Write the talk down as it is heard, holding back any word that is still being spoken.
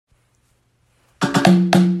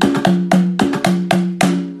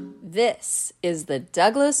This is the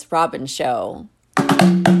Douglas Robbins Show.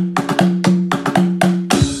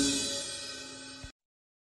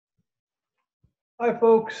 Hi,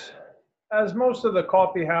 folks. As most of the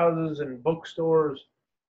coffee houses and bookstores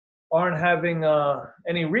aren't having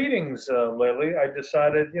any readings lately, I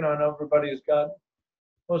decided, I know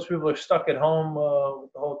most people are stuck at home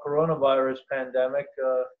with the whole coronavirus pandemic,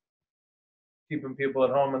 keeping people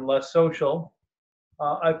at home and less social.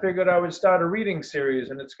 I figured I would start a reading series,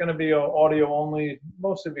 and it's going to be audio only,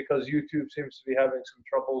 mostly because YouTube seems to be having some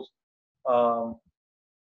troubles um,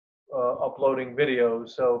 uploading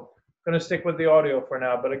videos. So I'm going to stick with the audio for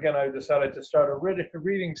now. But again, I decided to start a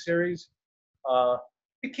reading series to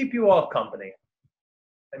keep you all company.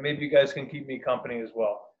 And maybe you guys can keep me company as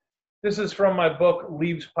well. This is from my book,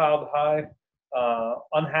 Leaves Piled High,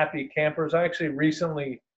 Unhappy Campers. I actually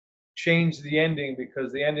recently changed the ending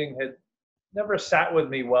because the ending had never sat with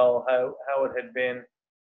me well, how it had been.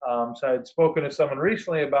 So I had spoken to someone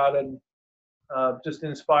recently about it, and just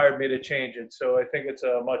inspired me to change it. So I think it's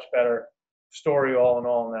a much better story all in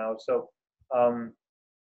all now. So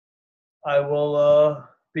I will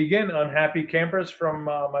begin Unhappy Campers from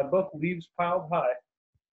my book, Leaves Piled High.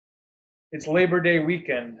 It's Labor Day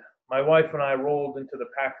weekend. My wife and I rolled into the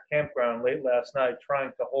packed campground late last night,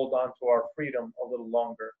 trying to hold on to our freedom a little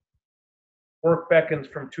longer. Work beckons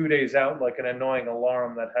from 2 days out like an annoying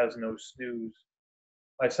alarm that has no snooze.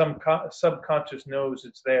 My subconscious knows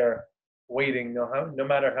it's there, waiting, no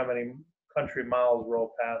matter how many country miles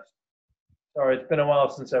roll past. Sorry, it's been a while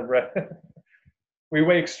since I've read. We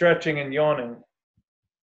wake stretching and yawning.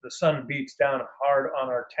 The sun beats down hard on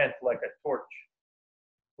our tent like a torch.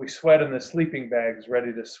 We sweat in the sleeping bags,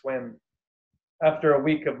 ready to swim. After a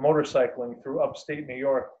week of motorcycling through upstate New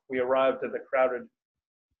York, we arrived at the crowded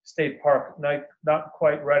state park, not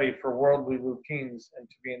quite ready for worldly routines and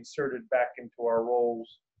to be inserted back into our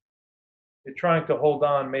roles. Yet trying to hold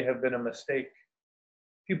on may have been a mistake.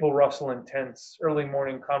 People rustle in tents, early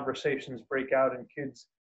morning conversations break out, and kids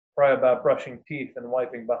cry about brushing teeth and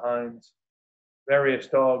wiping behinds. Various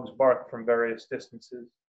dogs bark from various distances.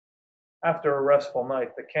 After a restful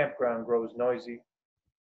night, the campground grows noisy.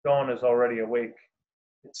 Dawn is already awake.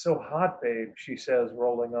 It's so hot, babe, she says,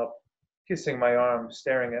 rolling up, kissing my arm,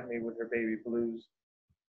 staring at me with her baby blues.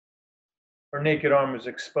 Her naked arm is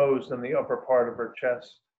exposed on the upper part of her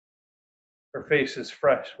chest. Her face is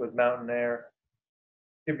fresh with mountain air.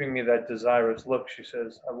 Giving me that desirous look, she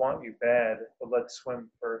says, I want you bad, but let's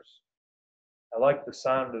swim first. I like the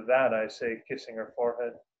sound of that, I say, kissing her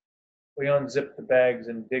forehead. We unzip the bags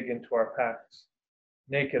and dig into our packs.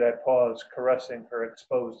 Naked, I pause, caressing her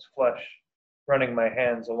exposed flesh, running my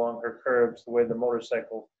hands along her curves the way the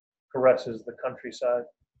motorcycle caresses the countryside.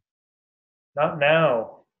 Not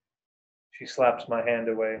now, she slaps my hand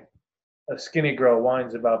away. A skinny girl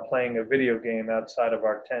whines about playing a video game outside of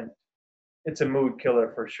our tent. It's a mood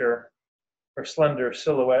killer for sure. Her slender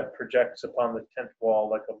silhouette projects upon the tent wall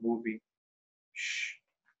like a movie. Shh,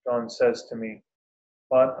 Dawn says to me.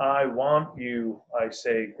 But I want you, I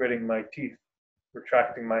say, gritting my teeth,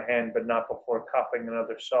 retracting my hand, but not before copping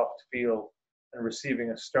another soft feel and receiving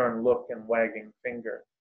a stern look and wagging finger.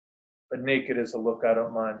 But naked is a look I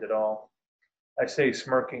don't mind at all. I say,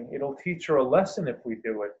 smirking, it'll teach her a lesson if we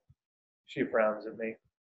do it. She frowns at me.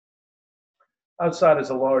 Outside is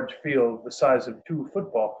a large field the size of 2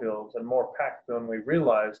 football fields and more packed than we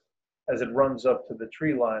realized as it runs up to the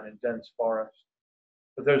tree line in dense forest.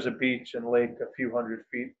 But there's a beach and lake a few hundred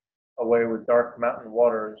feet away with dark mountain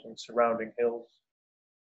waters and surrounding hills.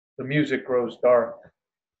 The music grows, dogs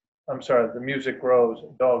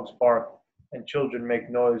bark, and children make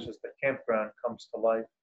noise as the campground comes to life.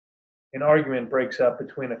 An argument breaks out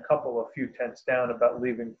between a couple a few tents down about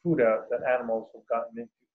leaving food out that animals have gotten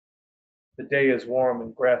into. The day is warm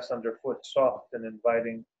and grass underfoot soft and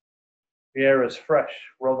inviting. The air is fresh,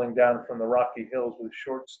 rolling down from the rocky hills with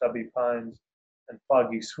short, stubby pines and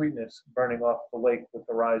foggy sweetness burning off the lake with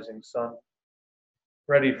the rising sun.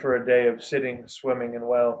 Ready for a day of sitting, swimming, and,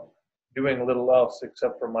 well, doing little else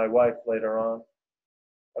except for my wife later on.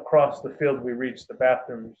 Across the field we reach the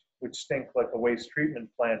bathrooms, which stink like a waste treatment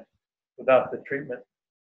plant without the treatment.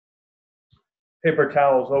 Paper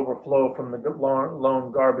towels overflow from the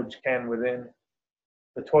lone garbage can within.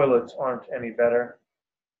 The toilets aren't any better.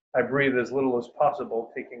 I breathe as little as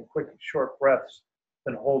possible, taking quick, short breaths,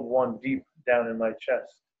 then hold one deep down in my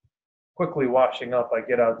chest. Quickly washing up, I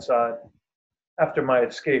get outside. After my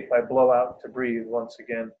escape, I blow out to breathe once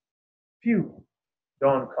again. Phew!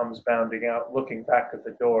 Dawn comes bounding out, looking back at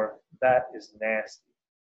the door. That is nasty.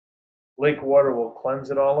 Lake water will cleanse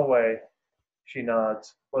it all away. She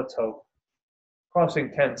nods. Let's hope.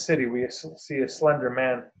 Crossing Tent City, we see a slender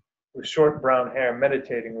man with short brown hair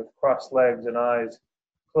meditating with crossed legs and eyes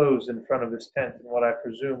closed in front of his tent and what I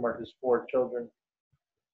presume are his 4 children.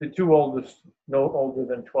 The 2 oldest, no older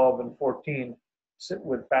than 12 and 14, sit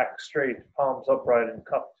with backs straight, palms upright and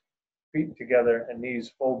cupped, feet together and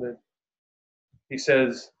knees folded. He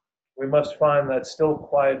says, "We must find that still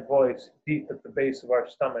quiet voice deep at the base of our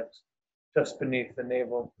stomachs, just beneath the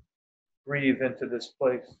navel. Breathe into this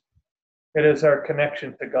place. It is our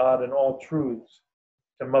connection to God and all truths,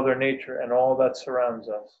 to Mother Nature and all that surrounds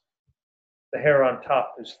us. The hair on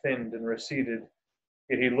top is thinned and receded,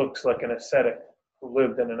 yet he looks like an ascetic who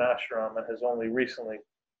lived in an ashram and has only recently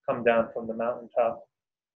come down from the mountaintop.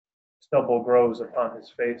 Stubble grows upon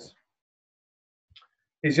his face.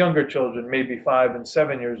 His younger children may be 5 and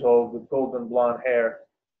 7 years old with golden blonde hair,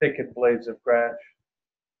 thick blades of grass.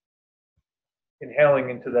 Inhaling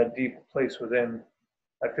into that deep place within,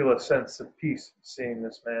 I feel a sense of peace seeing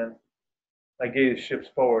this man. My gaze shifts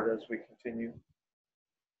forward as we continue.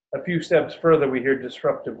 A few steps further, we hear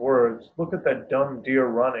disruptive words. "Look at that dumb deer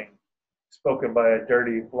running," spoken by a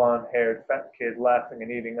dirty, blonde-haired fat kid laughing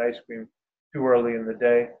and eating ice cream too early in the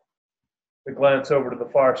day. We glance over to the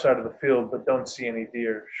far side of the field, but don't see any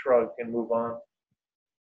deer, shrug, and move on.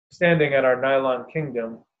 Standing at our nylon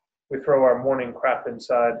kingdom, we throw our morning crap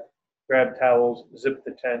inside, grab towels, zip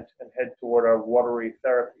the tent, and head toward our watery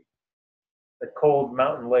therapy. The cold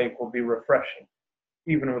mountain lake will be refreshing,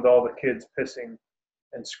 even with all the kids pissing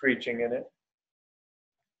and screeching in it.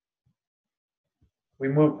 We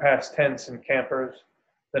move past tents and campers,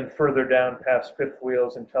 then further down past fifth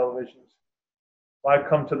wheels and televisions. Why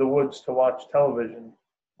come to the woods to watch television?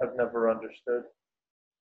 I've never understood.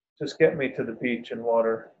 Just get me to the beach and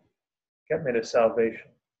water. Get me to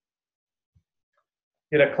salvation.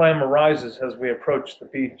 Yet a clamor rises as we approach the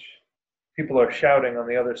beach. People are shouting on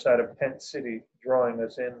the other side of Tent City, drawing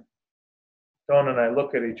us in. Dawn and I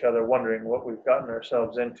look at each other, wondering what we've gotten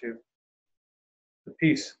ourselves into. The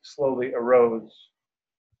peace slowly erodes.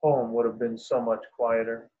 Home would have been so much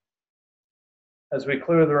quieter. As we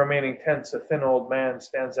clear the remaining tents, a thin old man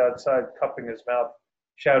stands outside, cupping his mouth,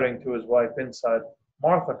 shouting to his wife inside,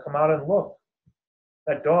 "Martha, come out and look.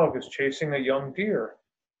 That dog is chasing a young deer."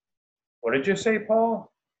 "What did you say,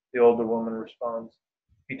 Paul?" the older woman responds.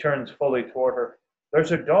 He turns fully toward her.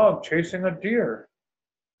 "There's a dog chasing a deer."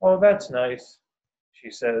 "Oh, that's nice," she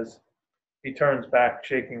says. He turns back,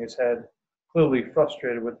 shaking his head, clearly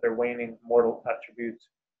frustrated with their waning mortal attributes,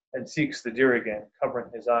 and seeks the deer again,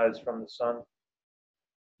 covering his eyes from the sun.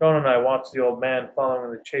 Dawn and I watch the old man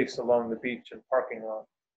following the chase along the beach and parking lot.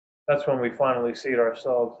 That's when we finally see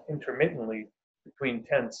ourselves intermittently between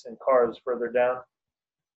tents and cars further down.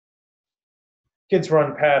 Kids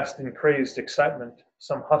run past in crazed excitement,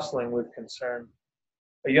 some hustling with concern.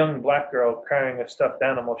 A young black girl carrying a stuffed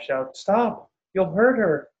animal shouts, "Stop! You'll hurt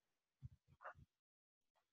her!"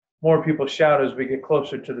 More people shout as we get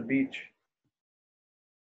closer to the beach.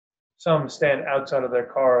 Some stand outside of their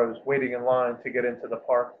cars, waiting in line to get into the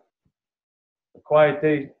park. A quiet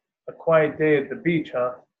day at the beach,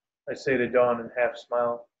 huh? I say to Dawn and half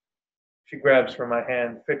smile. She grabs for my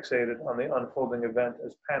hand, fixated on the unfolding event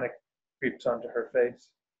as panic creeps onto her face.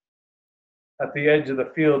 At the edge of the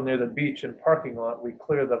field near the beach and parking lot, we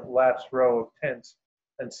clear the last row of tents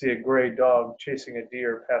and see a gray dog chasing a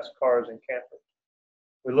deer past cars and campers.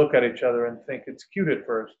 We look at each other and think it's cute at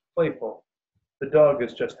first, playful. The dog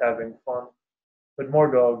is just having fun. But more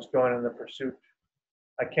dogs join in the pursuit.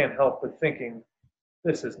 I can't help but thinking,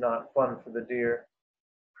 this is not fun for the deer.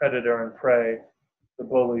 Predator and prey, the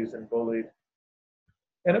bullies and bullied.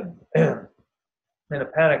 In a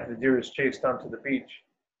panic, the deer is chased onto the beach,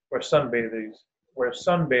 where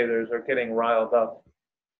sunbathers are getting riled up.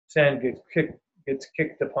 Sand gets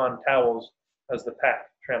kicked upon towels as the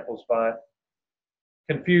pack tramples by.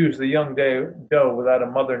 Confused, the young doe without a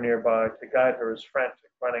mother nearby to guide her is frantic,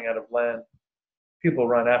 running out of land. People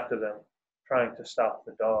run after them, trying to stop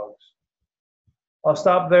the dogs. I'll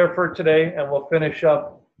stop there for today, and we'll finish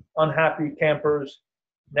up Unhappy Campers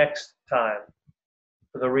next time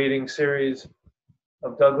for the reading series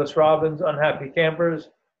of Douglas Robbins' Unhappy Campers.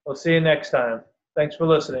 We'll see you next time. Thanks for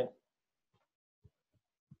listening.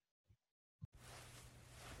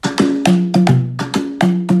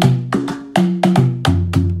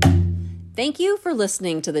 Thank you for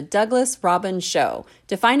listening to the Douglas Robbins Show.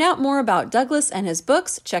 To find out more about Douglas and his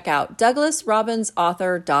books, check out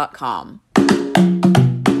douglasrobbinsauthor.com.